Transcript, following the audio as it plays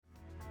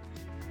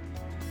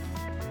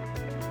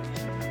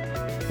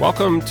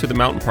Welcome to the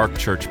Mountain Park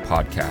Church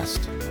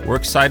podcast. We're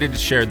excited to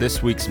share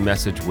this week's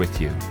message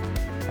with you.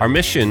 Our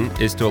mission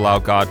is to allow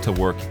God to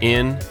work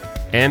in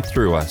and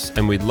through us,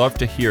 and we'd love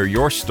to hear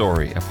your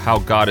story of how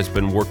God has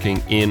been working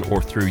in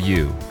or through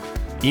you.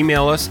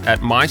 Email us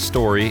at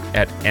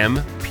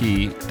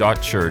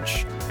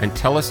mysthory@mp.church and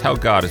tell us how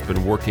God has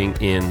been working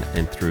in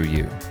and through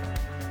you.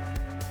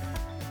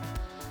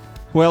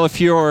 Well, if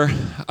you're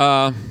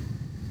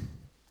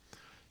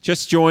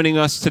just joining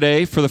us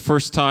today for the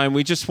first time,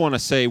 we just want to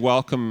say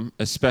welcome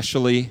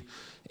especially,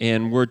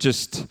 and we're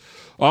just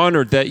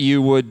honored that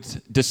you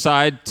would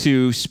decide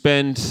to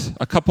spend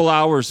a couple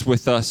hours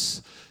with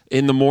us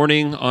in the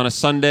morning on a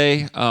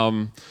Sunday.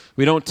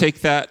 We don't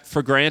take that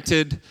for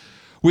granted.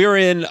 We are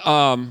in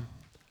a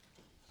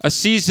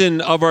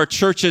season of our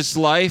church's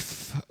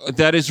life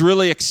that is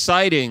really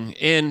exciting,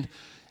 and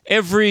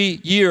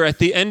every year, at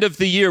the end of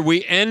the year,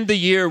 we end the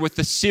year with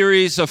a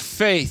series of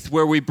faith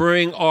where we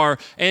bring our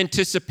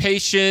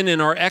anticipation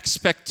and our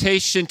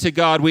expectation to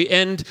God. We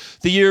end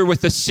the year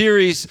with a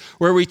series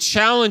where we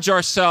challenge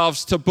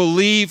ourselves to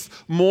believe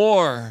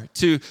more,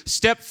 to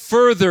step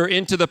further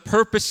into the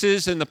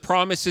purposes and the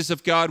promises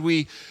of God.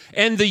 We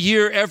end the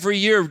year every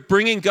year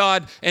bringing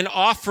God an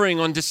offering.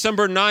 On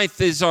December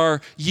 9th is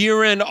our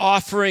year-end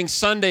offering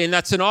Sunday, and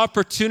that's an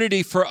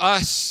opportunity for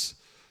us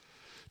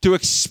to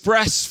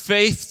express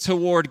faith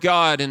toward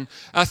God. And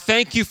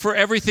thank you for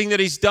everything that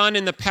He's done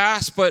in the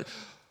past, but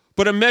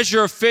a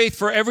measure of faith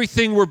for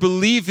everything we're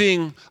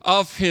believing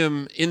of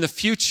Him in the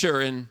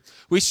future. And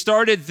we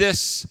started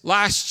this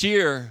last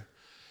year,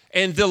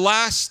 and the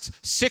last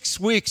 6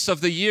 weeks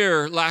of the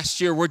year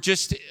last year were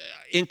just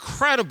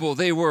incredible.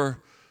 They were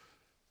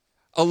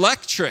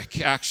electric,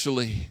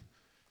 actually.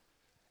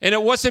 And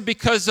it wasn't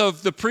because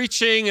of the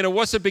preaching, and it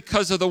wasn't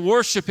because of the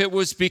worship. It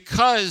was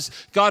because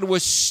God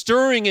was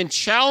stirring and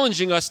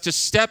challenging us to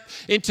step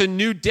into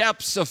new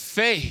depths of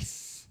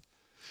faith.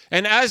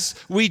 And as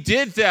we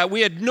did that,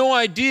 we had no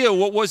idea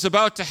what was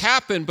about to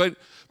happen, but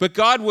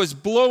God was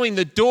blowing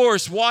the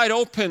doors wide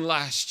open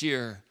last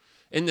year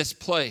in this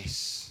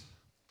place.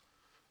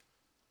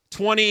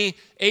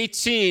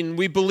 2018,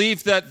 we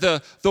believe that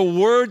the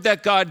word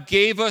that God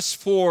gave us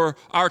for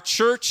our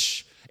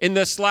church in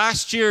this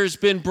last year has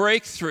been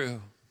breakthrough.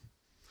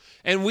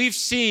 And we've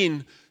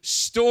seen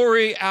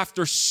story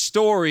after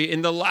story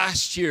in the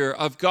last year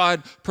of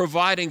God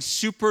providing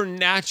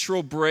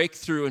supernatural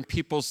breakthrough in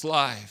people's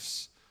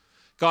lives.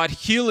 God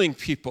healing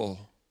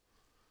people.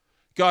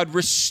 God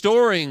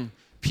restoring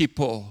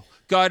people.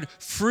 God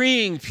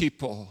freeing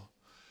people.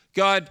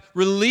 God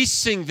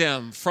releasing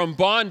them from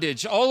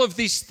bondage. All of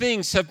these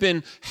things have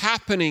been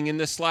happening in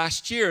this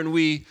last year. And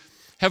we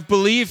have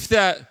believed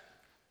that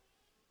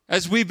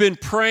as we've been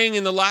praying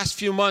in the last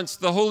few months,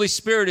 the Holy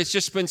Spirit has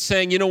just been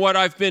saying, you know what,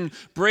 I've been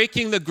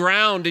breaking the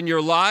ground in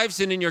your lives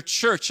and in your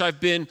church. I've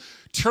been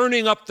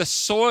turning up the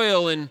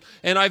soil and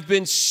I've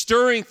been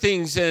stirring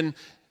things. And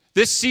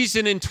this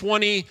season in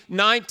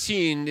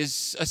 2019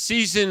 is a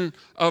season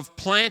of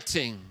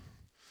planting.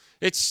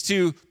 It's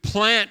to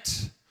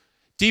plant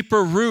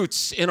deeper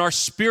roots in our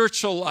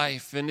spiritual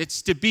life, and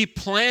it's to be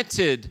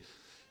planted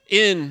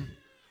in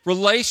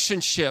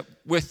relationship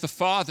with the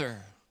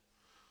Father.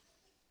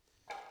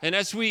 And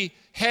as we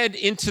head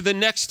into the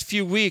next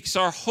few weeks,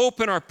 our hope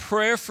and our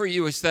prayer for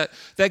you is that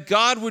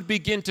God would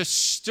begin to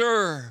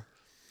stir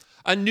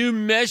a new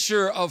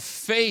measure of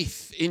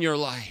faith in your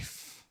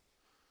life.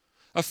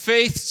 A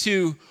faith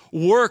to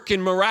work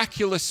in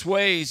miraculous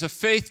ways, a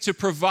faith to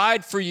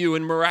provide for you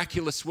in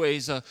miraculous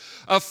ways, a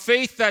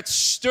faith that's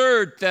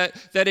stirred,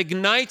 that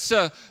ignites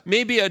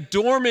maybe a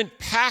dormant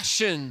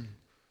passion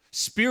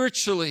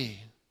spiritually.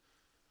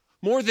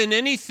 More than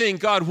anything,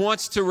 God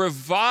wants to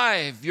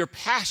revive your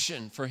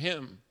passion for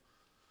Him.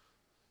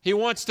 He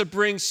wants to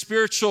bring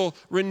spiritual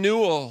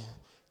renewal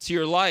to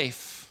your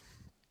life.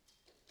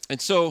 And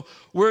so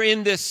we're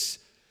in this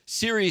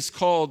series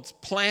called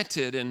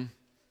Planted. And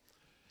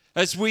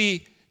as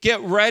we get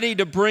ready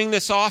to bring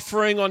this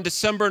offering on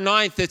December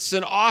 9th, it's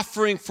an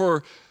offering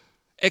for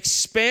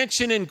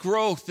expansion and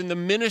growth in the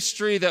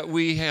ministry that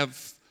we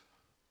have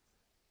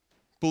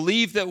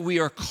believed that we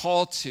are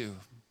called to,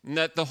 and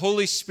that the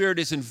Holy Spirit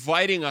is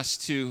inviting us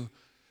to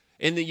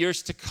in the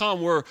years to come.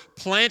 We're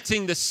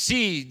planting the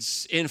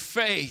seeds in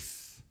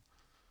faith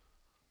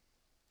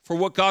for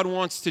what God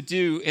wants to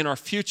do in our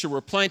future.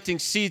 We're planting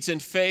seeds in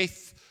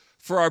faith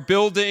for our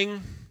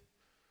building,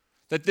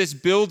 that this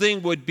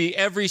building would be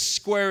every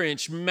square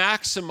inch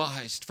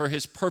maximized for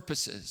His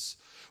purposes.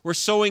 We're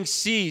sowing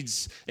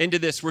seeds into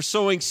this. We're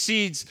sowing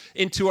seeds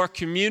into our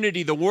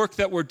community, the work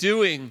that we're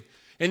doing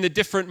in the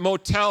different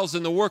motels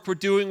and the work we're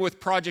doing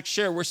with Project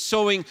Share. We're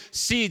sowing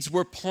seeds.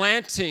 We're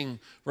planting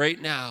right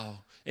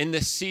now in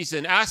this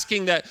season,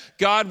 asking that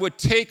God would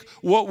take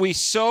what we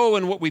sow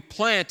and what we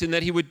plant and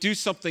that He would do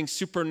something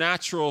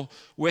supernatural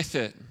with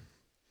it.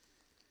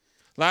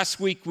 Last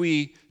week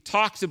we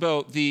talked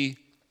about the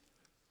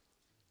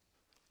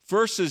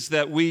verses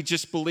that we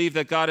just believe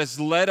that God has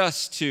led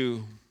us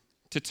to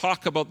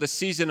talk about the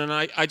season. And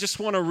I just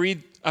want to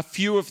read a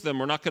few of them.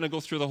 We're not going to go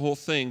through the whole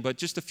thing, but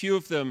just a few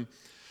of them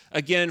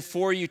again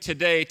for you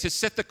today to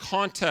set the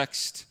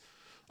context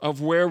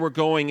of where we're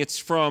going. It's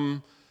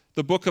from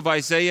the book of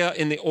Isaiah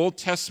in the Old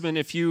Testament.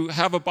 If you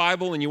have a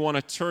Bible and you want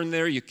to turn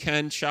there, you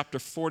can. Chapter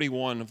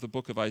 41 of the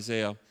book of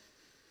Isaiah.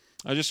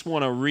 I just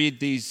want to read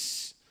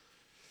these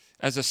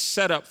as a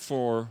setup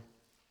for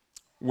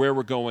where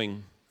we're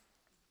going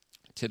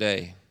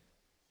today.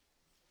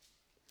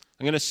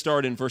 I'm going to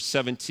start in verse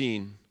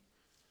 17.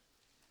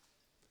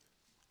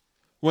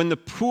 When the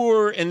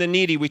poor and the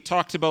needy, we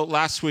talked about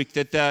last week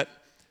that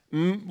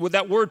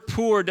word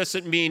poor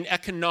doesn't mean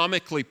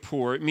economically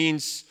poor. It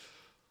means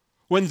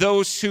when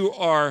those who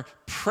are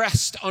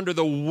pressed under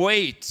the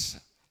weight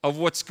of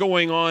what's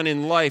going on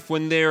in life,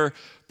 when they're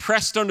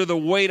pressed under the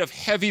weight of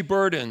heavy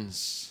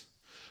burdens,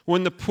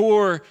 when the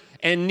poor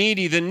and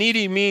needy, the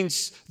needy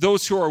means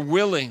those who are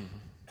willing.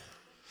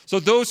 So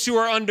those who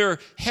are under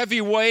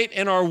heavy weight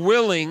and are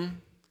willing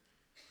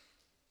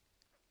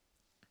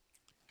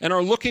and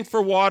are looking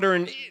for water,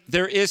 and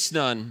there is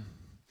none,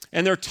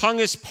 and their tongue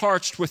is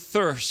parched with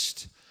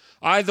thirst,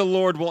 I, the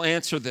Lord, will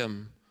answer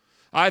them.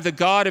 I, the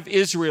God of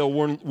Israel,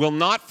 will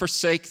not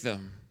forsake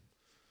them.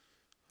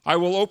 I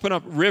will open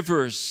up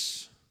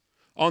rivers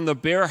on the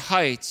bare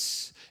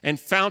heights and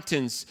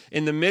fountains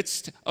in the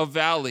midst of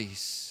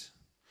valleys.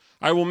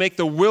 I will make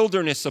the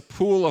wilderness a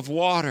pool of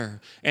water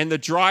and the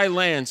dry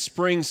land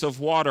springs of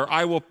water.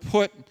 I will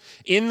put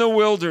in the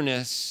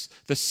wilderness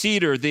the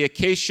cedar, the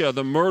acacia,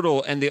 the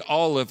myrtle, and the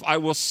olive. I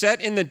will set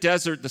in the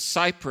desert the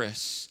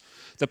cypress,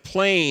 the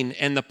plane,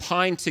 and the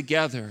pine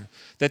together,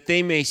 that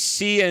they may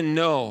see and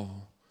know,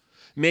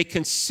 may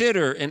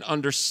consider and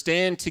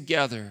understand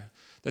together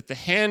that the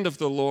hand of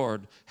the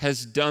Lord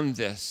has done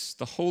this.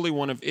 The Holy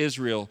One of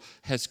Israel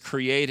has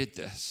created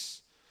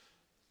this.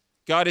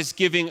 God is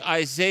giving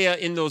Isaiah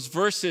in those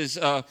verses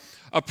a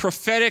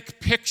prophetic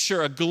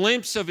picture, a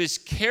glimpse of his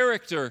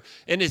character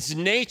and his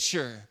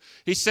nature.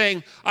 He's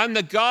saying, I'm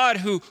the God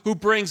who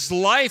brings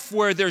life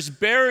where there's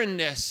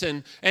barrenness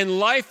and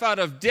life out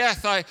of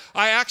death. I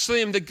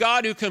actually am the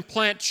God who can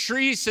plant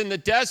trees in the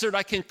desert.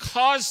 I can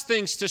cause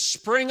things to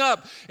spring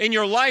up in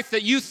your life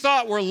that you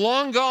thought were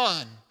long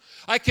gone.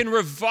 I can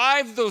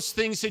revive those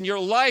things in your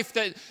life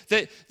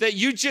that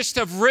you just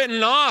have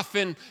written off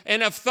and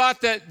have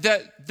thought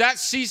that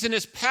season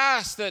is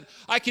past, that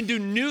I can do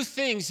new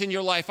things in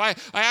your life. I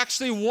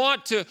actually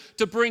want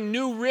to bring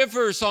new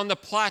rivers on the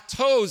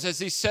plateaus, as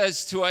he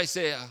says to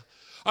Isaiah.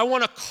 I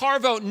want to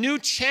carve out new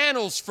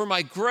channels for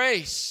my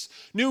grace,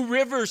 new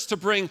rivers to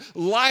bring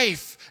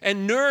life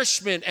and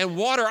nourishment and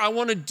water. I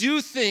want to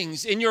do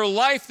things in your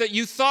life that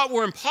you thought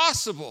were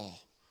impossible.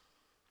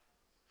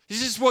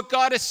 This is what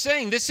God is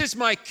saying. This is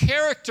my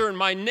character and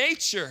my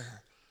nature.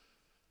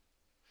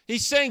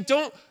 He's saying,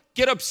 don't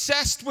get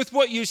obsessed with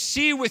what you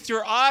see with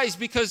your eyes,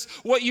 because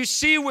what you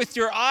see with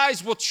your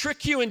eyes will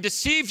trick you and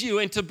deceive you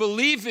into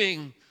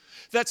believing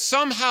that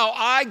somehow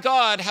I,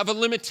 God, have a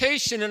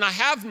limitation and I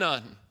have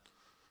none.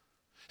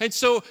 And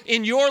so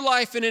in your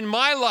life and in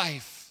my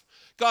life,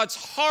 God's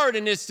heart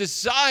and his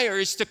desire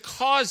is to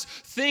cause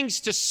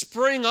things to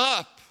spring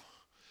up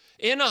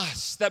in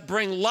us that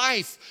bring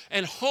life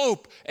and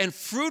hope and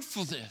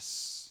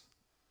fruitfulness.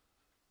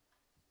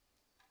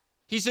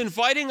 He's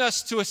inviting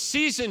us to a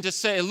season to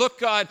say, look,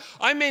 God,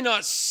 I may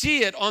not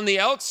see it on the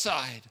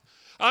outside.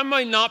 I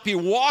might not be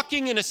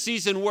walking in a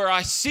season where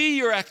I see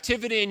your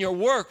activity and your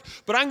work,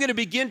 but I'm going to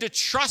begin to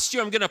trust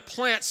you. I'm going to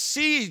plant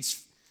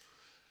seeds,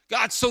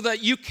 God, so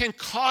that you can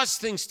cause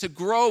things to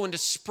grow and to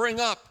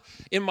spring up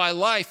in my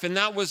life. And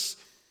that was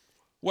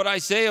what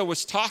Isaiah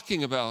was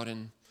talking about.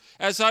 And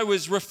as I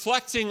was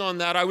reflecting on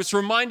that, I was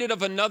reminded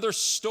of another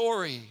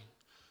story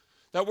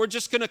that we're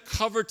just going to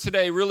cover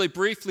today really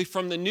briefly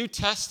from the New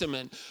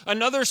Testament.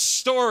 Another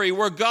story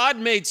where God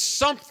made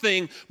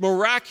something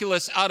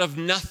miraculous out of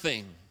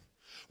nothing.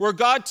 Where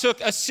God took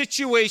a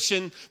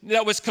situation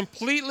that was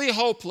completely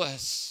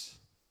hopeless,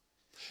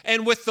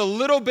 and with the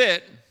little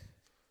bit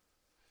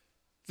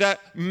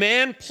that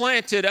man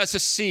planted as a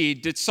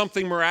seed, did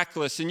something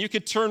miraculous. And you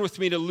could turn with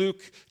me to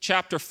Luke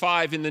chapter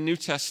 5 in the New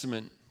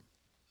Testament.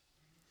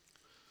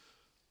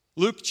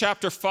 Luke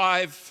chapter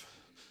 5,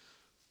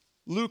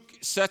 Luke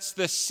sets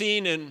the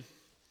scene, and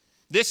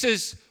this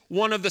is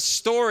one of the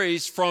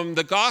stories from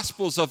the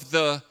Gospels of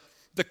the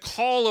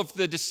call of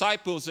the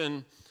disciples.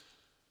 And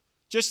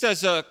just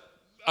as a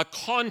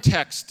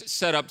context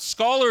setup,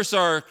 scholars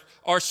are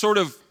sort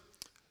of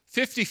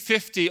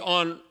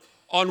 50-50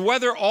 on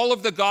whether all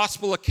of the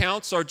gospel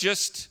accounts are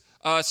just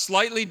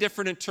slightly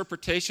different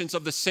interpretations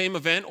of the same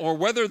event, or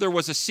whether there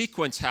was a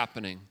sequence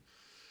happening.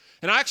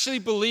 And I actually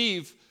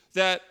believe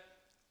that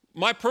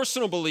my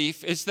personal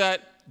belief is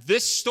that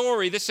this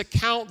story, this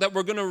account that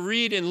we're going to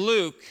read in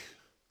Luke,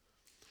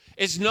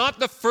 is not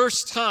the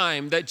first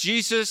time that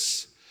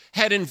Jesus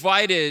had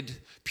invited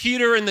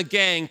Peter and the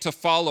gang to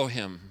follow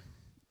him.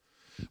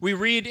 We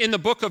read in the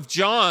book of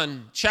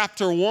John,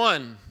 chapter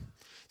 1,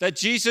 that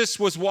Jesus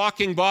was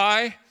walking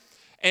by,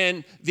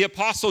 And the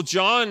Apostle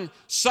John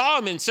saw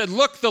him and said,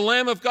 look, the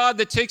Lamb of God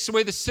that takes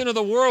away the sin of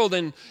the world.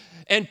 And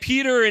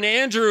Peter and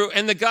Andrew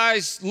and the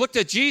guys looked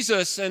at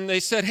Jesus and they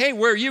said, hey,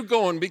 where are you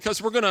going?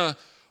 Because we're gonna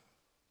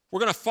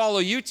follow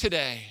you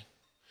today.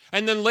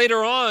 And then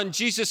later on,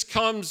 Jesus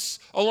comes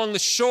along the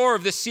shore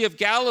of the Sea of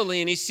Galilee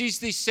and he sees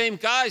these same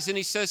guys and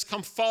he says,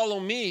 come follow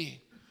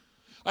me.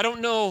 I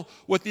don't know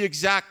what the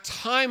exact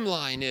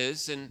timeline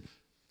is and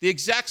the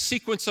exact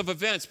sequence of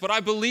events, but I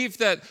believe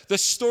that the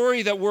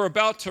story that we're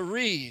about to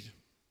read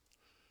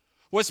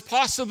was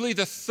possibly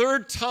the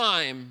third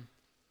time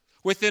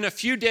within a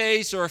few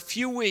days or a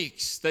few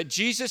weeks that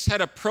Jesus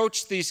had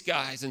approached these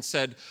guys and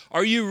said,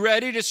 are you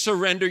ready to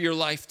surrender your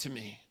life to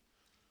me?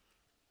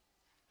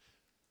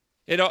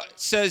 It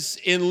says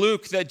in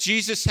Luke that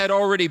Jesus had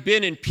already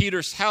been in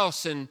Peter's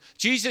house and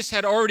Jesus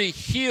had already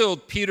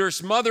healed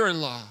Peter's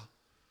mother-in-law.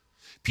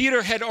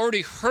 Peter had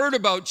already heard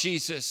about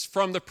Jesus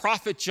from the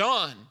prophet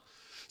John.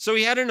 So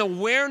he had an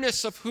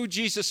awareness of who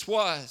Jesus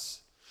was.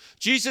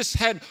 Jesus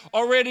had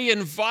already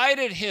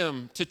invited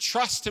him to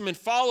trust him and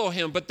follow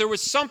him, but there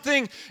was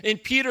something in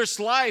Peter's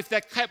life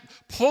that kept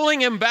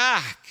pulling him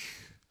back.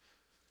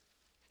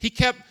 He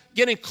kept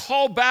getting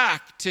called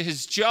back to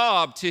his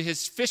job, to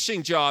his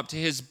fishing job, to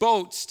his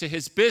boats, to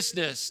his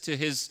business, to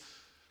his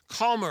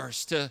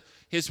commerce, to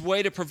his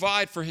way to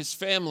provide for his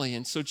family.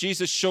 And so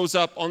Jesus shows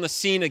up on the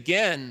scene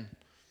again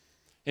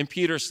in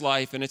Peter's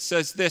life. And it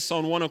says this: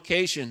 on one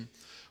occasion,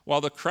 while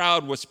the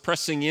crowd was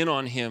pressing in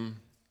on him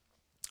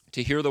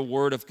to hear the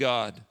word of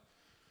God,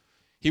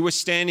 he was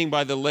standing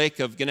by the lake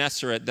of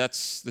Gennesaret,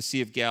 that's the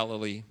Sea of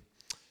Galilee.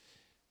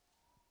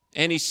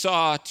 And he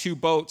saw two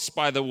boats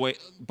by the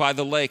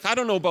lake. I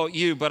don't know about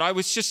you, but I've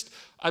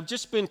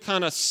just been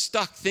kind of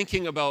stuck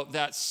thinking about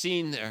that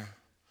scene there.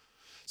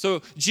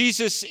 So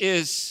Jesus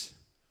is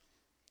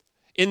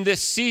in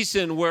this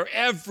season where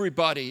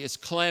everybody is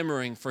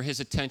clamoring for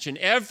his attention.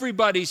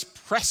 Everybody's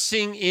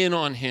pressing in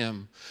on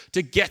him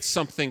to get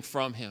something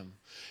from him.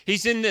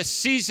 He's in this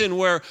season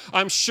where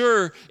I'm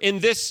sure in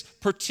this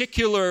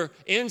particular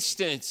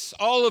instance,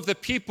 all of the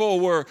people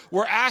were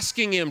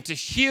asking him to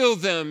heal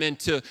them and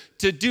to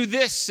do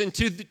this and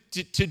to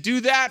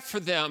do that for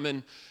them.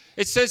 And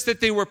it says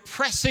that they were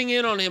pressing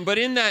in on him. But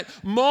in that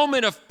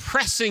moment of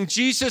pressing,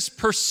 Jesus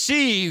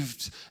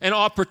perceived an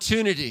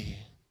opportunity.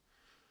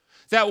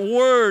 That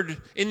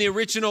word in the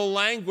original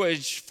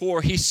language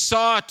for he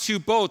saw two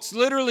boats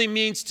literally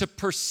means to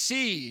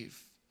perceive.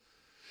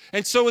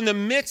 And so in the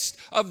midst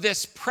of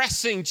this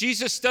pressing,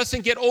 Jesus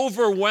doesn't get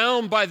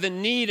overwhelmed by the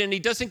need and he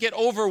doesn't get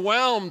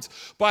overwhelmed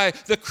by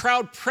the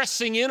crowd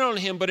pressing in on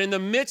him. But in the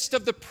midst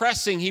of the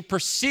pressing, he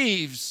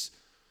perceives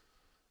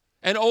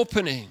an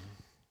opening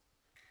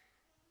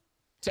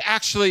to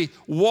actually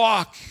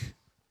walk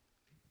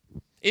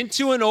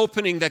into an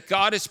opening that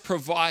God is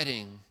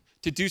providing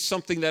to do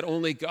something that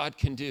only God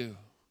can do.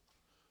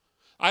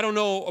 I don't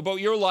know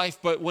about your life,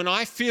 but when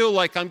I feel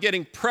like I'm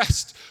getting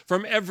pressed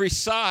from every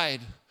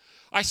side,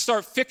 I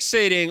start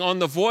fixating on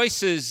the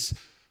voices,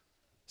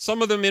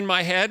 some of them in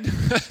my head,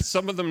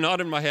 some of them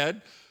not in my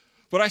head,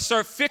 but I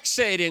start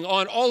fixating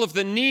on all of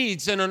the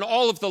needs and on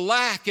all of the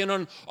lack and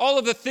on all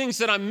of the things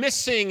that I'm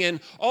missing and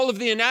all of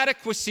the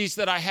inadequacies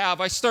that I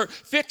have. I start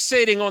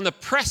fixating on the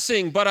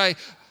pressing, but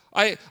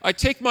I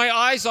take my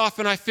eyes off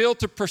and I fail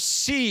to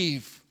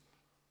perceive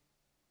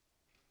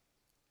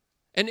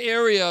an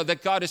area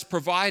that God has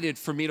provided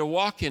for me to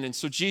walk in. And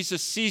so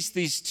Jesus sees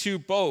these two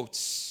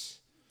boats.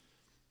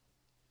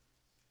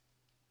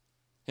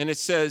 And it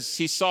says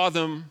he saw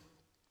them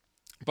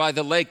by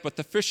the lake, but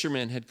the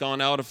fishermen had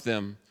gone out of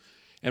them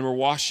and were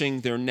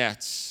washing their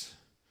nets.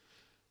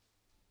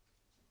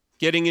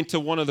 Getting into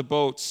one of the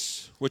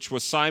boats, which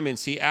was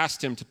Simon's, he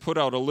asked him to put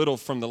out a little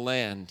from the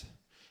land.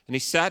 And he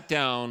sat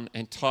down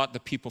and taught the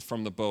people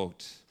from the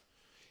boat.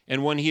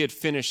 And when he had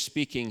finished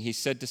speaking, he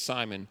said to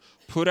Simon,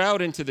 "Put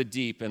out into the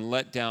deep and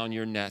let down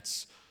your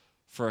nets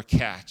for a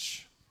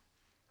catch."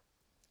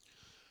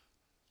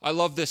 I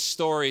love this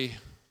story.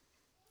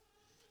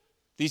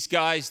 These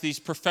guys, these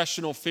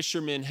professional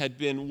fishermen had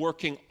been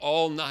working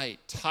all night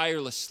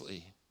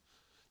tirelessly.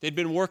 They'd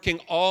been working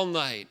all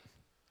night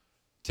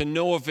to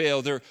no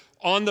avail. They're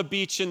on the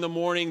beach in the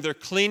morning. They're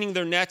cleaning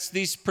their nets.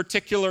 These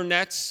particular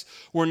nets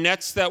were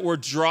nets that were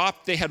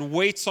dropped. They had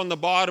weights on the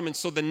bottom, and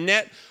so the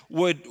net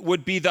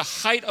would be the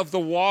height of the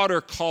water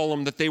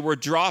column that they were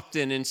dropped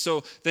in. And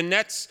so the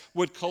nets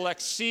would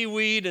collect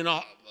seaweed and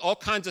all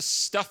kinds of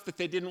stuff that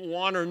they didn't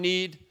want or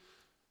need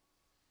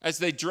as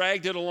they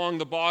dragged it along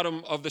the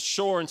bottom of the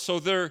shore. And so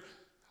they're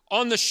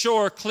on the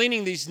shore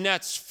cleaning these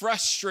nets,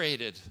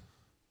 frustrated,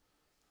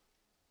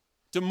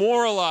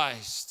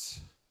 demoralized,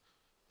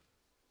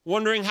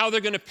 wondering how they're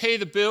going to pay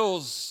the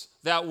bills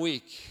that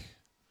week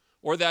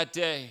or that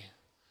day.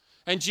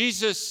 And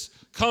Jesus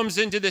comes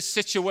into this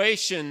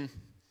situation.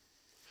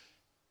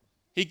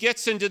 He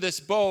gets into this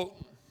boat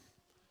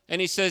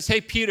and he says, "Hey,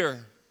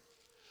 Peter,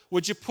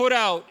 would you put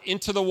out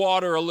into the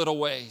water a little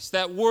ways?"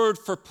 That word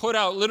for put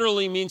out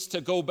literally means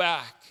to go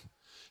back.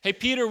 "Hey,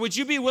 Peter, would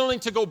you be willing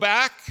to go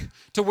back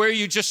to where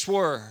you just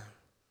were?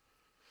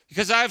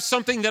 because I have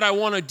something that I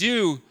want to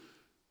do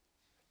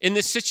in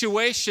this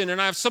situation,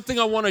 and I have something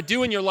I want to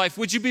do in your life.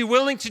 Would you be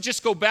willing to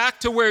just go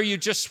back to where you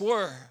just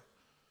were?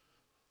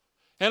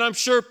 And I'm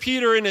sure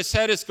Peter in his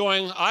head is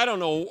going, I don't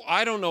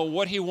know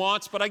what he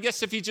wants, but I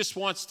guess if he just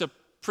wants to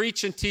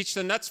preach and teach,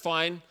 then that's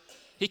fine.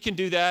 He can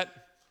do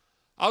that.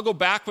 I'll go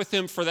back with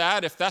him for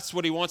that if that's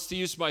what he wants to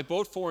use my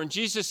boat for. And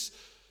Jesus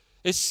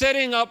is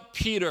setting up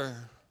Peter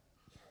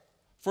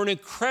for an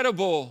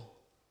incredibly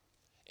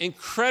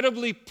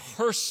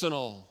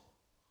personal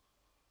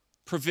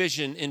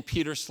provision in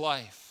Peter's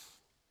life.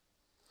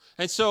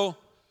 And so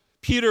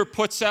Peter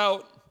puts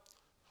out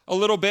a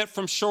little bit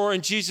from shore,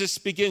 and Jesus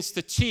begins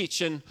to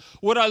teach. And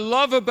what I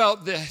love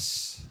about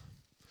this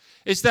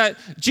is that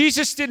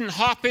Jesus didn't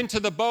hop into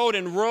the boat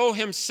and row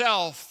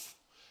himself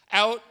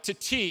out to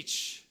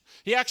teach.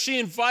 He actually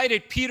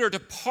invited Peter to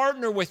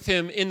partner with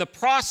him in the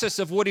process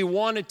of what he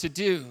wanted to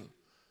do.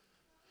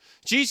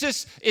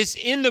 Jesus is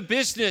in the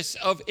business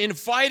of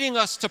inviting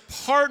us to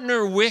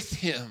partner with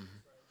him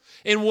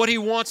in what he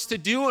wants to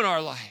do in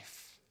our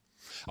life.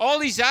 All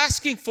he's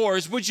asking for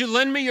is, would you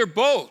lend me your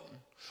boat?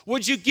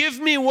 Would you give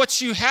me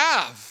what you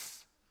have?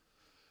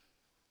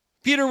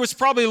 Peter was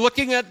probably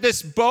looking at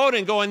this boat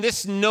and going,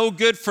 this no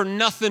good for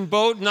nothing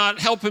boat, not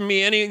helping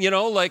me any,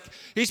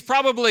 he's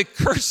probably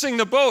cursing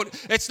the boat.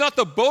 It's not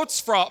the boat's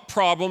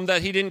problem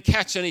that he didn't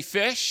catch any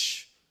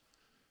fish.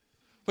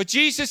 But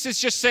Jesus is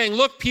just saying,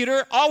 look,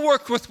 Peter, I'll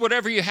work with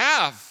whatever you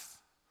have.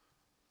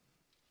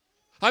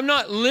 I'm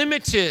not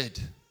limited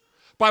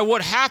by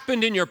what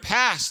happened in your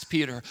past,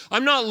 Peter.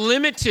 I'm not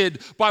limited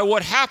by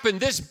what happened.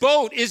 This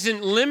boat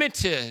isn't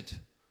limited.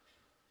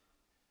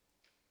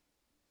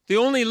 The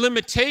only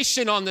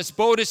limitation on this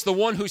boat is the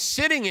one who's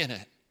sitting in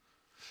it.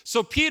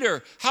 So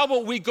Peter, how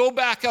about we go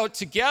back out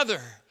together?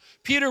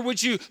 Peter,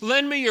 would you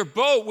lend me your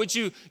boat? Would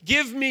you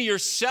give me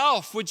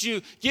yourself? Would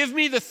you give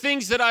me the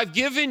things that I've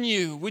given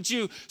you? Would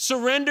you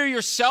surrender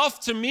yourself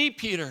to me,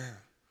 Peter?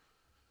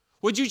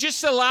 Would you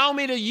just allow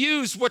me to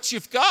use what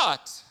you've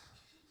got?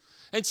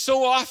 And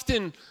so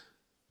often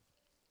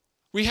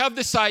we have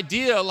this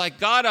idea like,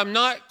 God, I'm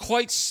not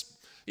quite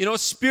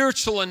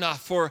spiritual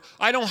enough, or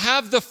I don't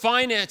have the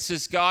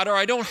finances, God, or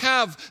I don't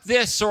have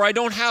this, or I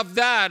don't have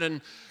that.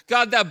 And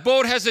God, that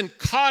boat hasn't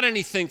caught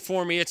anything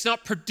for me. It's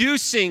not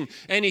producing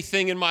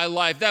anything in my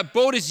life. That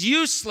boat is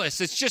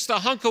useless. It's just a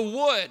hunk of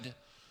wood.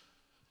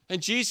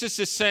 And Jesus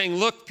is saying,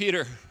 look,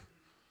 Peter,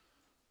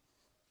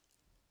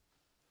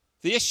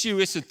 the issue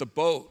isn't the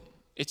boat.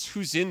 It's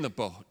who's in the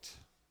boat.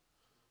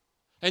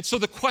 And so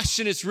the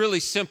question is really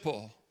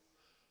simple.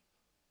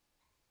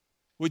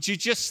 Would you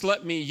just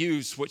let me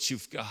use what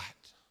you've got?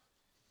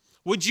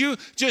 Would you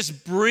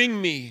just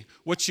bring me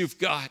what you've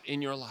got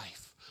in your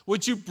life?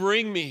 Would you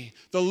bring me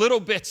the little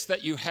bits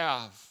that you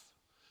have?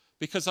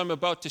 Because I'm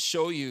about to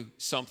show you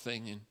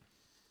something. And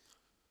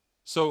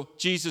so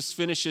Jesus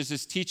finishes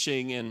his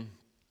teaching and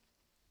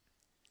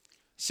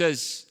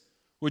says,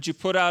 would you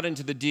put out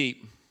into the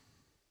deep?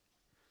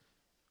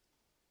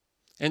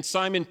 And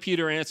Simon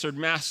Peter answered,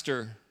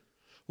 Master,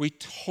 we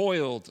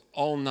toiled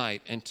all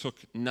night and took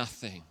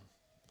nothing.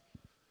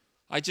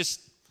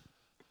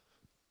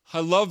 I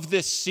love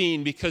this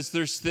scene because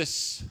there's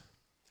this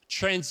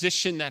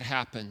transition that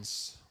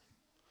happens.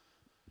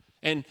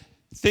 And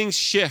things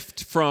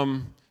shift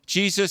from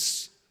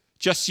Jesus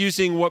just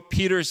using what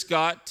Peter's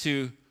got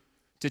to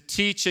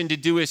teach and to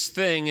do his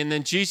thing. And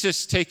then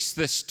Jesus takes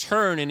this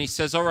turn and he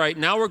says, all right,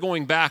 now we're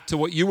going back to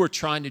what you were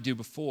trying to do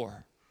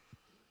before.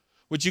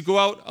 Would you go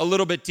out a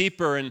little bit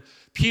deeper? And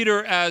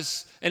Peter,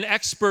 as an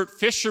expert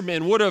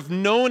fisherman, would have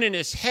known in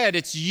his head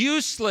it's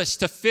useless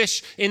to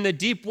fish in the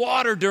deep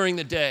water during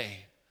the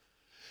day.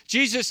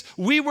 Jesus,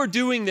 we were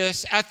doing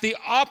this at the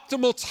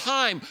optimal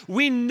time.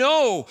 We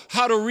know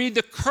how to read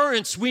the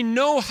currents. We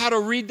know how to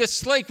read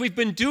this lake. We've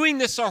been doing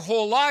this our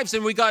whole lives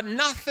and we got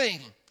nothing.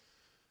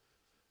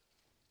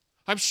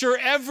 I'm sure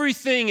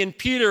everything in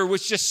Peter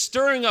was just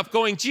stirring up,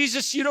 going,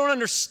 Jesus, you don't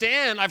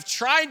understand. I've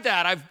tried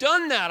that. I've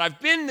done that. I've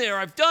been there.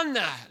 I've done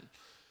that.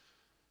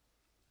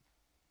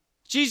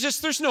 Jesus,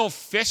 there's no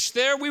fish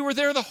there. We were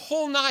there the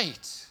whole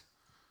night.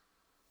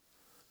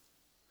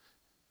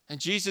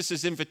 And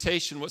Jesus'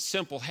 invitation was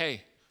simple.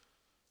 Hey,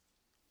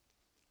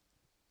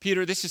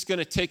 Peter, this is going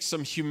to take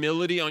some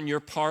humility on your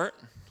part,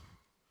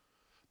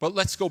 but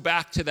let's go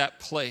back to that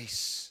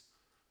place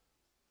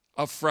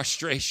of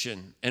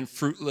frustration and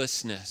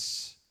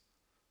fruitlessness,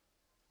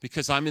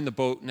 because I'm in the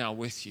boat now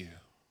with you.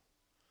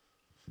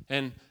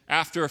 And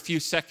after a few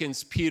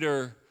seconds,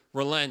 Peter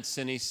relents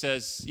and he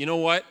says, you know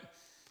what?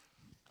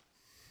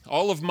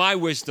 All of my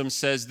wisdom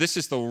says this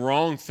is the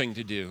wrong thing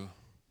to do,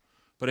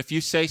 but if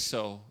you say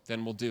so,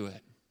 then we'll do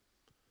it.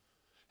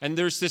 And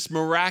there's this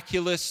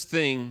miraculous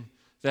thing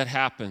that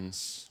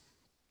happens.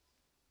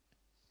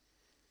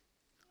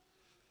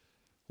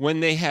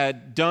 When they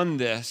had done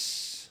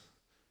this,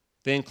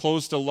 they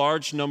enclosed a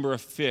large number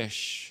of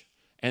fish,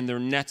 and their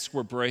nets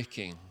were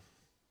breaking.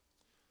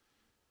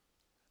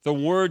 The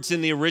words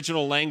in the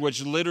original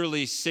language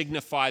literally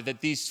signify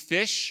that these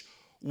fish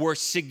were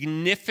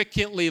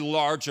significantly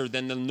larger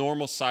than the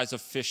normal size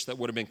of fish that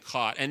would have been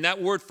caught. And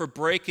that word for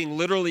breaking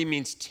literally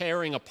means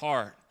tearing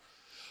apart.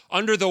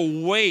 Under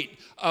the weight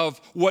of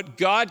what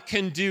God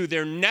can do,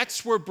 their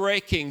nets were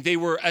breaking. They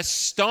were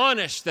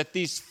astonished that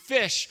these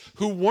fish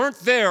who weren't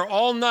there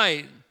all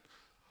night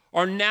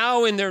are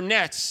now in their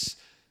nets,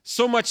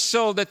 so much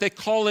so that they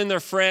call in their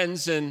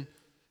friends and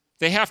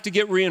they have to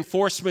get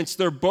reinforcements.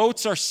 Their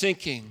boats are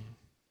sinking.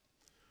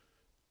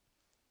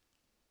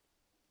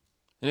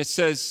 And it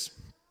says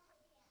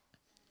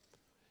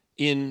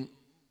in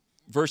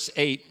verse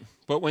 8,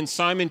 but when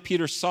Simon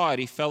Peter saw it,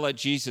 he fell at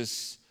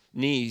Jesus'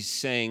 knees,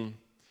 saying,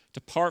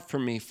 depart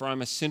from me, for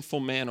I'm a sinful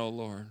man, O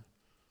Lord.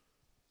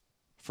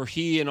 For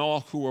he and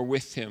all who were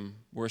with him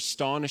were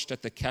astonished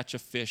at the catch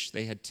of fish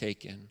they had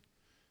taken.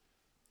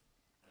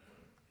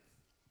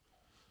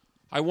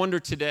 I wonder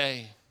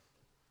today,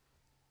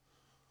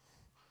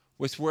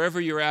 with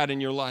wherever you're at in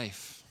your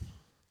life,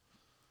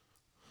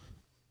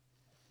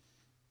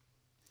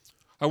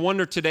 I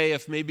wonder today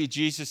if maybe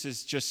Jesus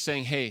is just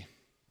saying, hey,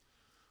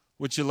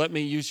 would you let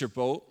me use your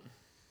boat?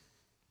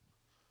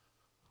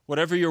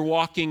 Whatever you're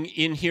walking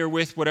in here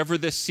with, whatever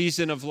this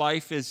season of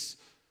life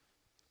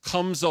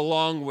comes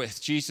along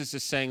with, Jesus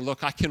is saying,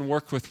 look, I can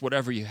work with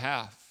whatever you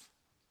have.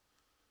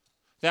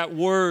 That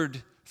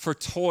word for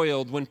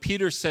toiled, when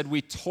Peter said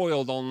we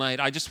toiled all night,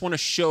 I just want to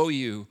show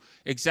you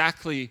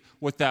exactly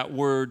what that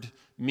word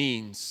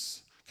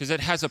means, because it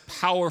has a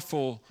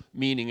powerful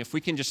meaning. If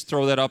we can just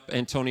throw that up,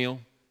 Antonio.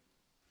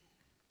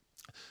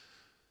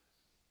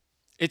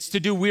 It's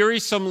to do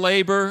wearisome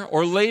labor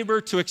or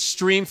labor to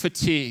extreme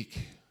fatigue.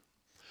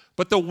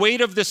 But the weight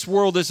of this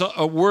world is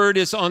a word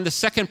is on the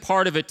second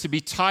part of it, to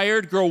be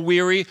tired, grow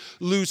weary,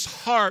 lose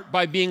heart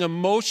by being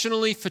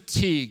emotionally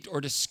fatigued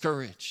or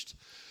discouraged.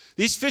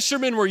 These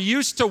fishermen were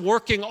used to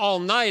working all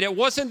night. It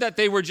wasn't that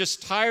they were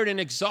just tired and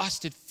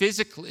exhausted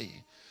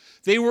physically.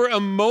 They were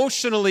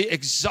emotionally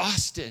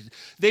exhausted.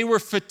 They were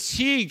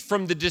fatigued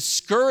from the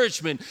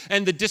discouragement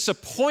and the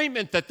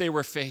disappointment that they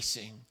were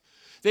facing.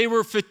 They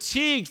were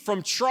fatigued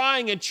from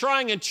trying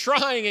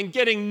and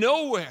getting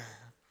nowhere.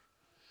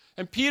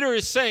 And Peter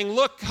is saying,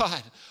 look,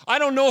 God, I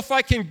don't know if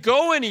I can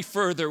go any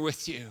further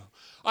with you.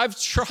 I've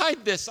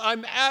tried this.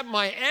 I'm at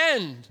my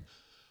end.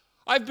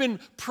 I've been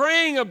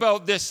praying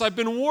about this. I've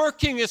been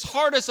working as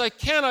hard as I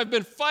can. I've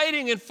been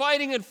fighting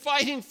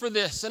for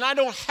this, and I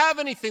don't have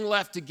anything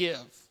left to give.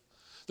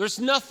 There's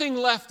nothing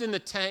left in the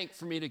tank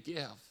for me to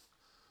give.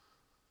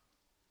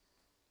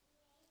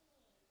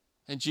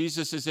 And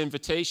Jesus'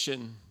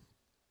 invitation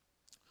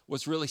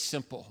was really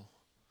simple.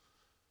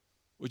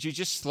 Would you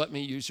just let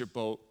me use your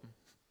boat?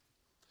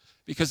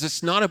 Because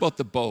it's not about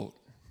the boat.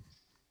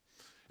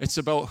 It's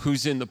about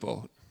who's in the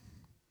boat.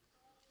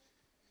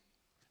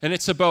 And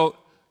it's about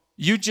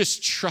you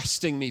just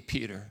trusting me,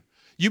 Peter.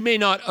 You may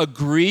not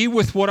agree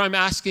with what I'm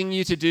asking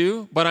you to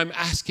do, but I'm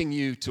asking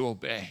you to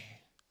obey.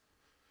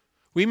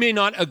 We may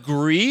not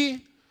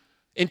agree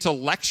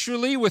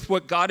intellectually with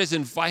what God is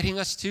inviting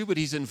us to, but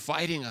he's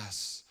inviting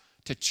us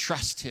to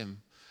trust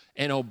him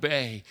and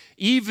obey,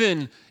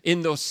 even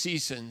in those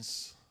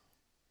seasons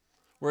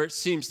where it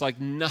seems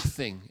like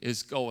nothing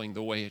is going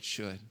the way it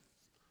should,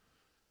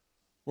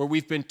 where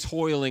we've been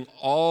toiling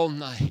all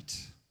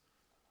night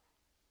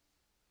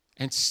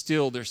and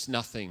still there's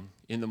nothing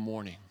in the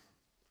morning.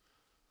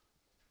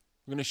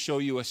 I'm going to show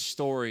you a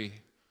story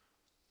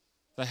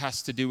that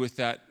has to do with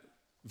that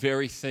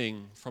very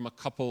thing from a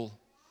couple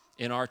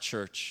in our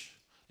church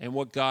and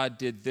what God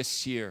did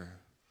this year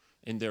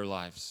in their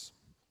lives.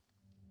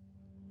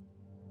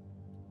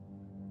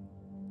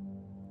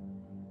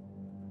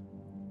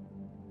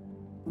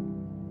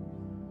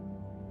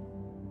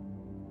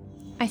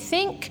 I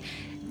think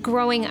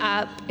growing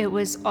up, it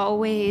was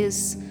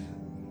always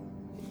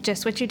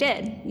just what you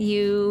did.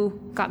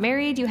 You got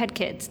married, you had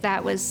kids.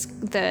 That was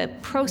the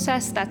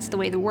process. That's the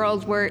way the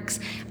world works.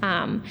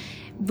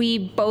 We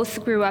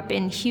both grew up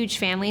in huge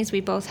families.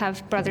 We both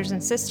have brothers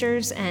and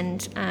sisters.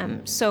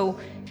 And so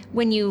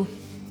when you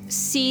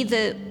see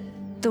the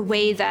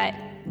way that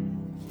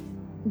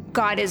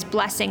God is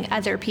blessing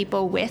other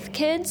people with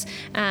kids,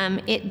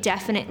 it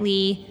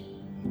definitely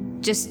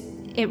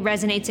it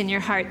resonates in your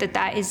heart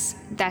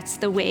that's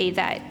the way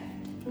that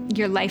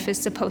your life is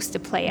supposed to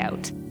play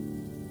out.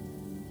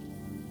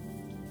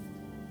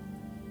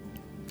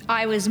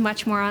 I was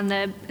much more on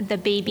the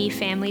baby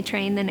family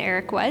train than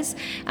Eric was.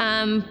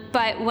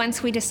 But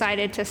once we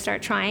decided to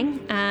start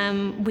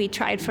trying, we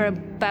tried for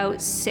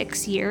about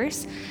 6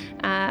 years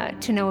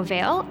to no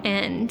avail.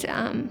 And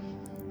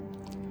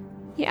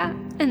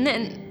and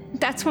then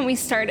that's when we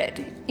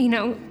started,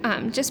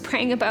 just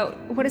praying about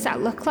what does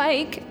that look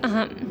like?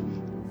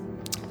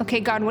 Okay,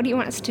 God, what do you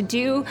want us to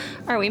do?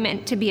 Are we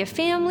meant to be a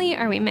family?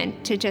 Are we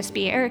meant to just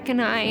be Eric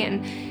and I?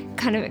 And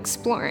kind of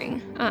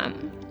exploring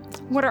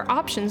what our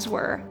options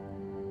were.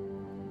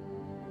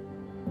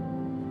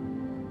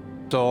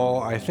 So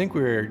I think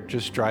we were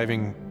just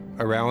driving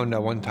around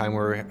at one time, we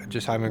were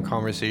just having a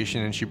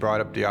conversation and she brought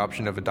up the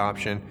option of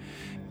adoption.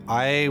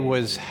 I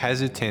was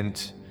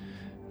hesitant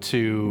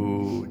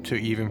to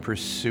even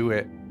pursue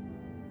it.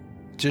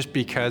 just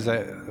because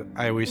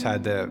I always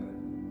had the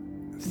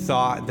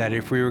thought that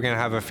if we were going to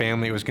have a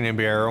family, it was going to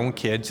be our own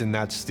kids, and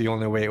that's the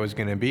only way it was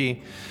going to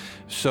be.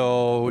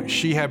 So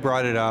she had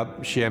brought it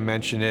up, she had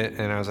mentioned it,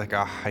 and I was like,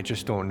 I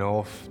just don't know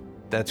if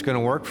that's going to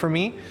work for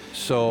me.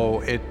 So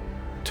it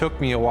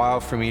took me a while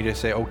for me to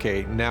say,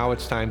 okay, now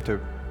it's time to,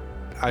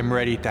 I'm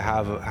ready to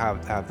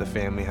have the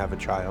family, have a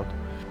child.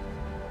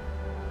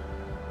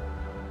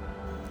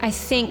 I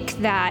think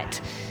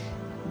that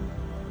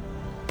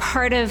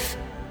part of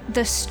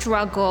the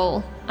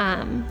struggle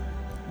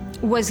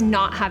was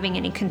not having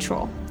any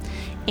control,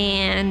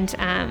 and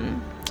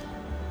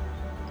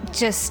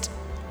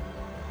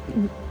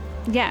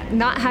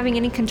not having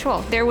any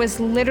control. There was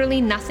literally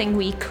nothing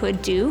we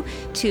could do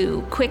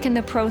to quicken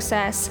the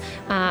process,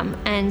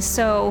 and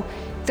so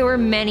there were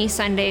many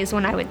Sundays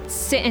when I would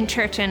sit in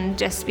church and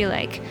just be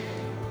like,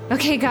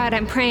 okay, God,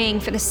 I'm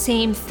praying for the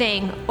same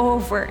thing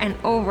over and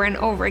over and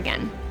over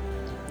again,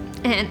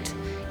 and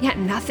yet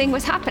nothing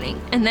was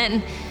happening. And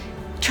then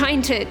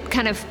trying to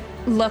kind of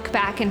look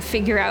back and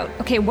figure out,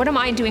 okay, what am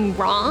I doing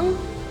wrong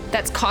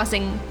that's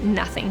causing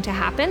nothing to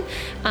happen?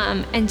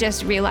 And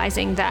just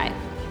realizing that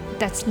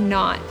that's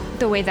not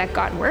the way that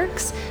God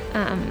works.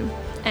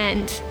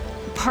 And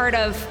part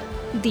of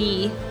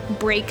the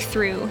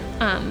breakthrough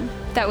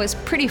that was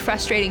pretty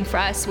frustrating for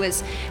us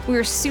was we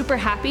were super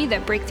happy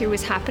that breakthrough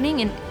was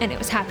happening, and it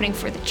was happening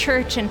for the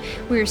church, and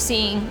we were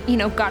seeing,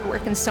 God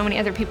work in so many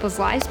other people's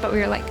lives, but we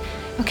were like,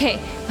 okay,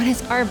 when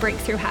is our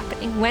breakthrough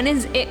happening? When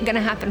is it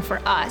gonna happen for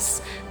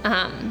us?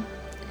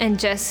 And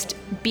just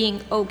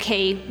being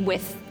okay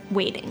with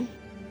waiting.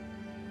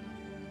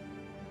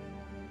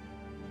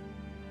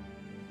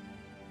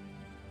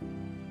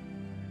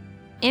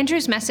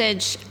 Andrew's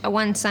message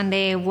one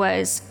Sunday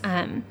was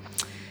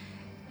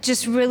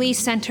just really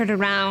centered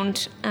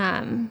around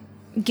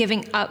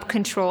giving up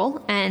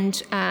control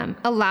and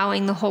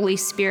allowing the Holy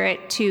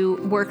Spirit to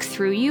work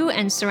through you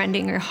and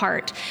surrendering your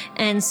heart.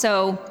 And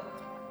so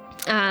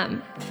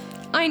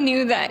I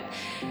knew that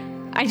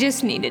I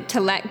just needed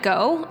to let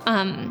go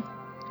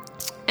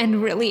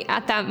and really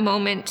at that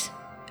moment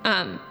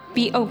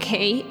be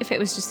okay if it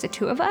was just the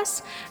two of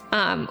us,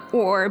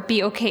 or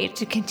be okay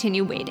to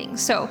continue waiting.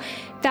 So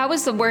that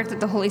was the work that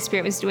the Holy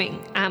Spirit was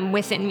doing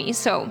within me.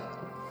 So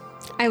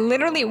I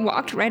literally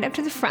walked right up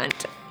to the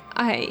front.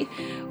 I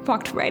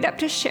walked right up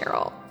to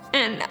Cheryl,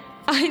 and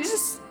I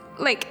just,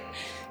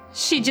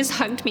 she just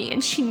hugged me,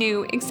 and she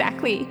knew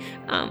exactly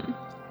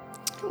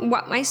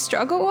what my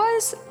struggle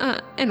was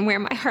and where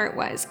my heart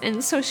was.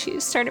 And so she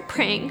started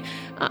praying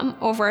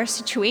over our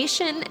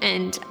situation,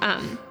 and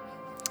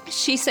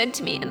she said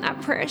to me in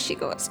that prayer, she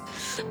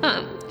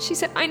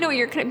said, I know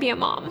you're going to be a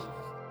mom.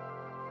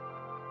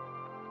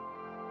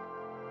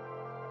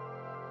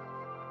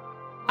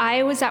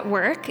 I was at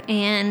work,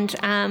 and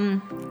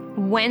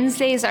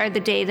Wednesdays are the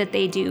day that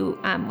they do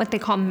what they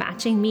call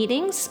matching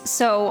meetings.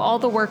 So all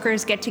the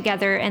workers get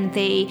together and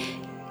they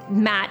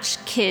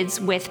match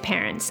kids with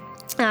parents.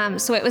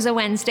 So it was a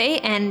Wednesday,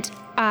 and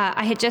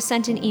I had just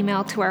sent an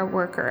email to our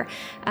worker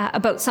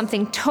about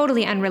something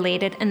totally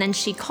unrelated, and then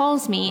she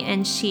calls me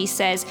and she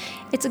says,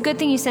 it's a good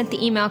thing you sent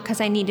the email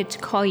because I needed to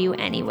call you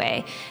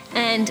anyway.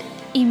 And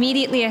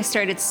immediately I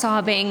started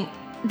sobbing.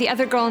 The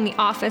other girl in the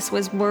office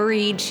was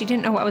worried. She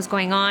didn't know what was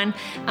going on.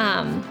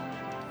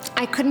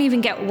 I couldn't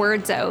even get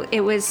words out.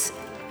 It was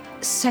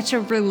such a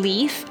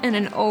relief and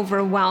an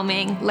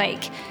overwhelming,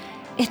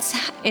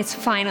 it's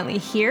finally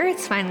here.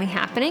 It's finally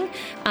happening.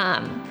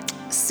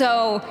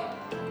 So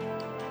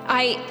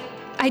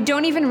I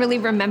don't even really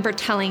remember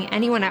telling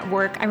anyone at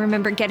work. I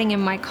remember getting in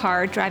my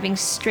car, driving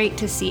straight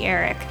to see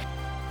Eric.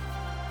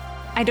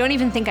 I don't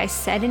even think I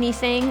said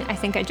anything. I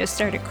think I just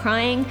started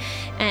crying,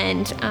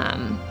 and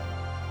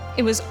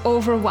it was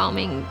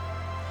overwhelming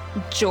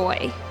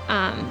joy,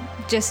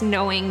 just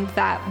knowing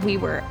that we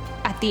were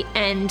at the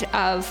end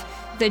of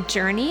the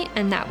journey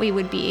and that we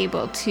would be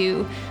able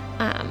to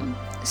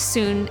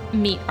soon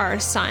meet our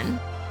son.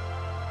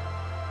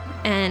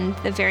 And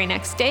the very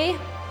next day,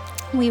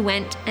 we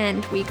went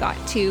and we got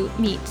to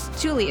meet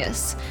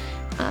Julius,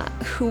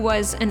 who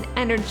was an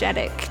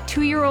energetic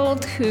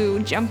 2-year-old who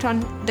jumped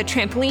on the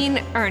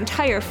trampoline our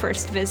entire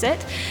first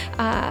visit.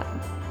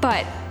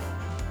 But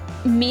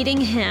meeting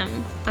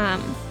him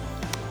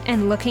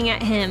and looking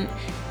at him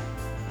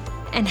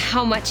and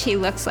how much he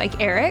looks like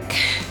Eric,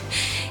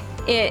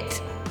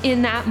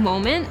 in that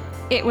moment,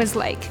 it was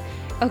like,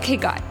 okay,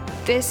 God,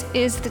 this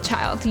is the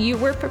child you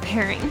were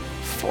preparing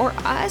for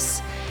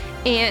us,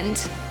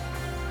 and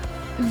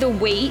the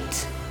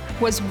wait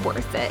was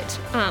worth it.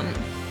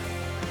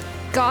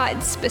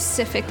 God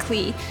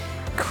specifically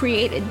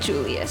created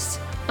Julius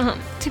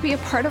to be a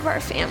part of our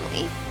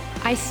family.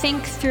 I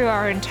think through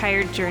our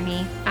entire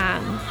journey,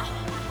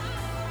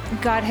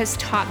 God has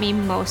taught me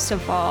most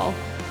of all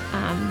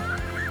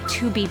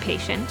to be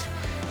patient,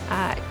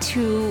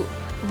 to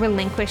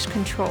relinquish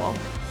control.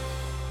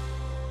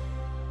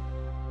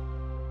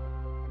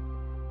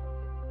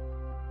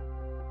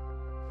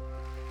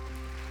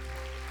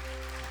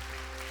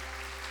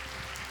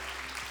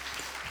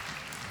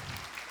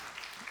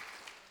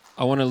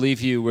 I want to leave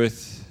you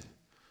with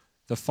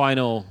the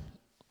final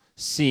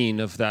scene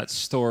of that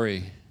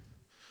story.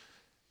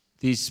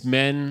 These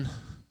men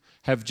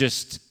have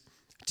just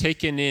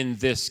taken in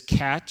this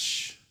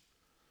catch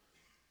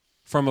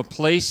from a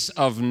place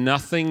of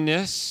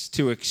nothingness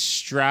to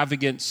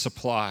extravagant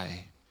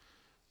supply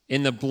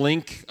in the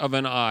blink of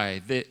an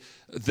eye.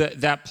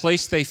 That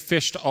place they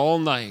fished all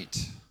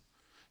night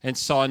and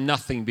saw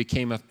nothing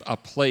became a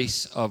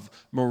place of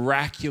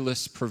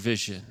miraculous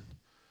provision.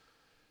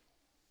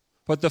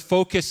 But the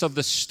focus of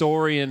the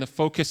story and the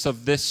focus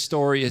of this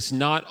story is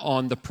not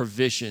on the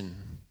provision.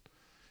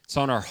 It's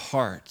on our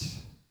heart.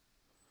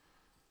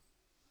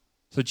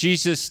 So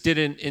Jesus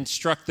didn't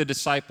instruct the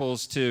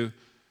disciples to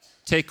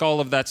take all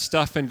of that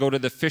stuff and go to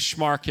the fish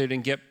market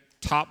and get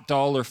top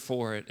dollar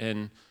for it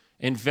and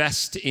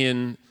invest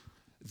in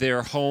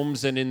their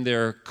homes and in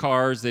their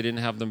cars. They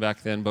didn't have them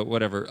back then, but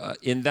whatever.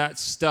 In that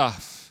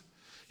stuff,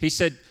 he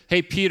said,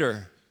 hey,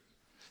 Peter,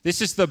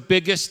 this is the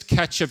biggest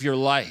catch of your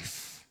life,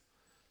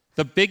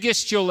 the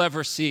biggest you'll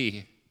ever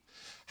see.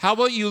 How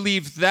about you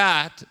leave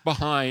that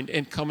behind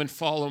and come and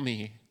follow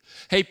me?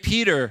 Hey,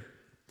 Peter,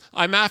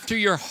 I'm after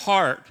your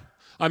heart.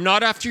 I'm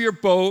not after your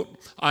boat.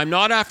 I'm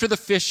not after the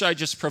fish I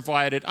just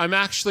provided. I'm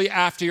actually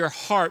after your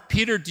heart.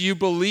 Peter, do you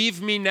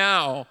believe me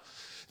now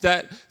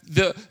that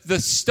the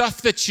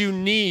stuff that you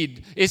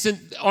need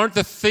aren't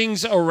the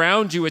things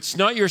around you? It's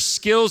not your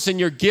skills and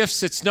your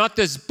gifts. It's not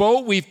this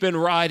boat we've been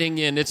riding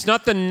in. It's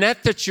not the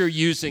net that you're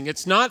using.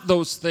 It's not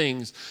those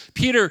things.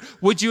 Peter,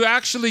 would you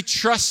actually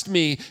trust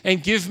me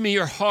and give me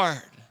your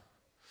heart?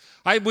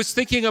 I was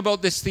thinking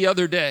about this the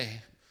other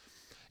day.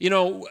 You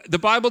know, the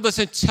Bible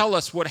doesn't tell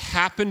us what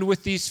happened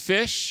with these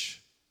fish,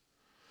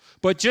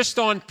 but just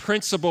on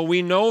principle,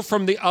 we know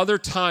from the other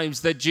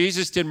times that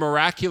Jesus did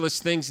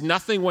miraculous things.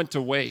 Nothing went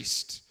to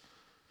waste.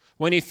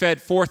 When he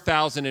fed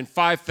 4,000 and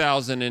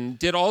 5,000 and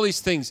did all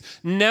these things,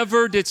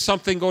 never did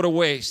something go to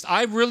waste.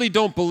 I really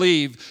don't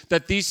believe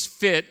that these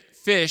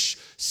fish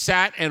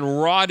sat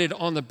and rotted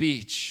on the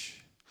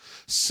beach.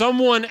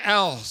 Someone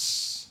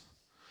else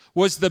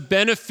was the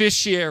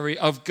beneficiary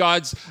of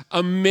God's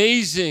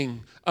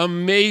amazing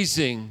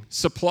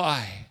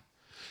supply.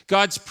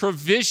 God's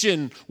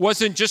provision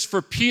wasn't just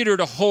for Peter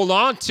to hold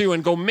on to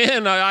and go,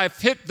 man, I've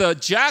hit the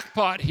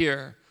jackpot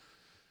here.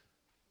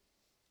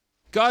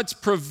 God's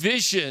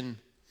provision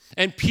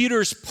and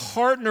Peter's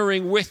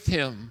partnering with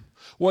him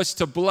was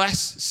to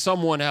bless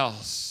someone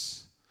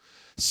else.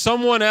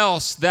 Someone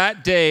else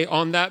that day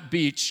on that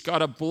beach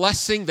got a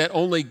blessing that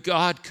only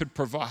God could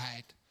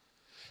provide.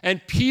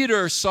 And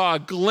Peter saw a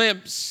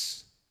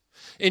glimpse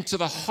into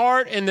the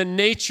heart and the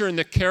nature and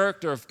the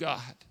character of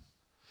God.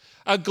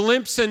 A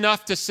glimpse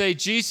enough to say,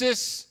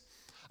 Jesus,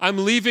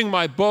 I'm leaving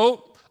my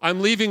boat, I'm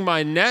leaving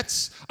my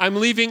nets, I'm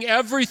leaving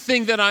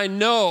everything that I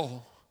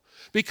know.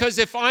 Because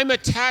if I'm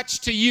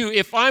attached to you,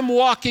 if I'm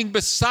walking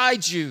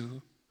beside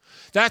you,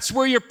 that's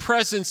where your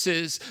presence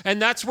is, and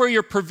that's where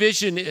your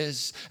provision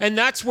is, and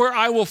that's where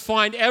I will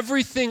find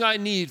everything I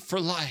need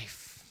for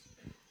life.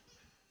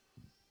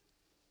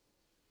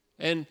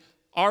 And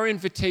our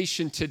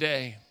invitation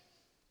today,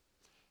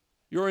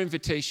 your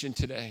invitation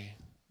today,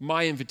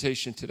 my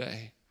invitation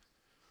today,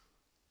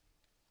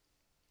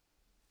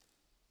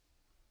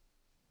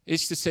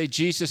 is to say,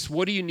 Jesus,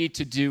 what do you need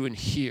to do in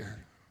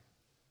here?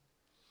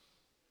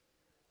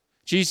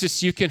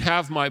 Jesus, you can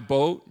have my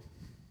boat.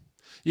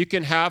 You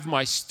can have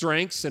my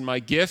strengths and my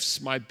gifts,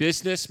 my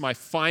business, my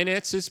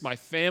finances, my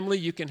family.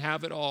 You can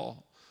have it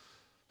all.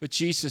 But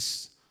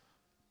Jesus,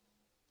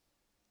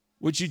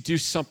 would you do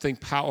something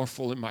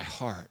powerful in my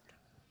heart?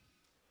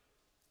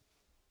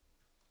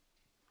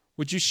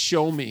 Would you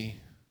show me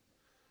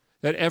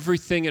that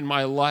everything in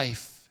my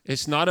life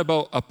is not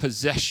about a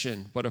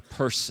possession, but a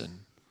person,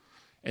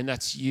 and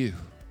that's you.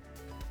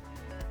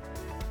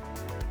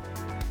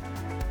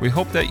 We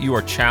hope that you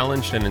are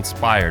challenged and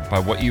inspired by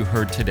what you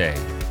heard today,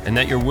 and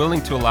that you're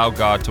willing to allow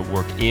God to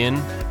work in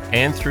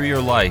and through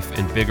your life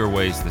in bigger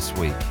ways this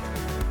week.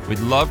 We'd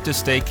love to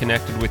stay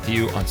connected with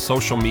you on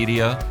social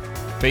media,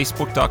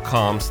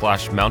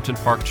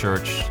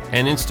 facebook.com/mountainparkchurch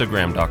and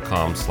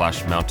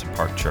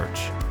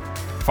instagram.com/mountainparkchurch.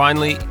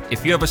 Finally,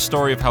 if you have a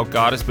story of how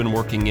God has been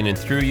working in and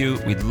through you,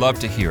 we'd love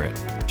to hear it.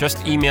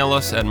 Just email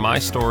us at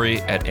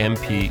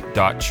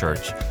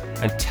mystory@mp.church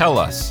and tell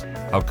us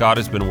how God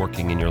has been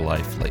working in your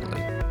life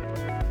lately.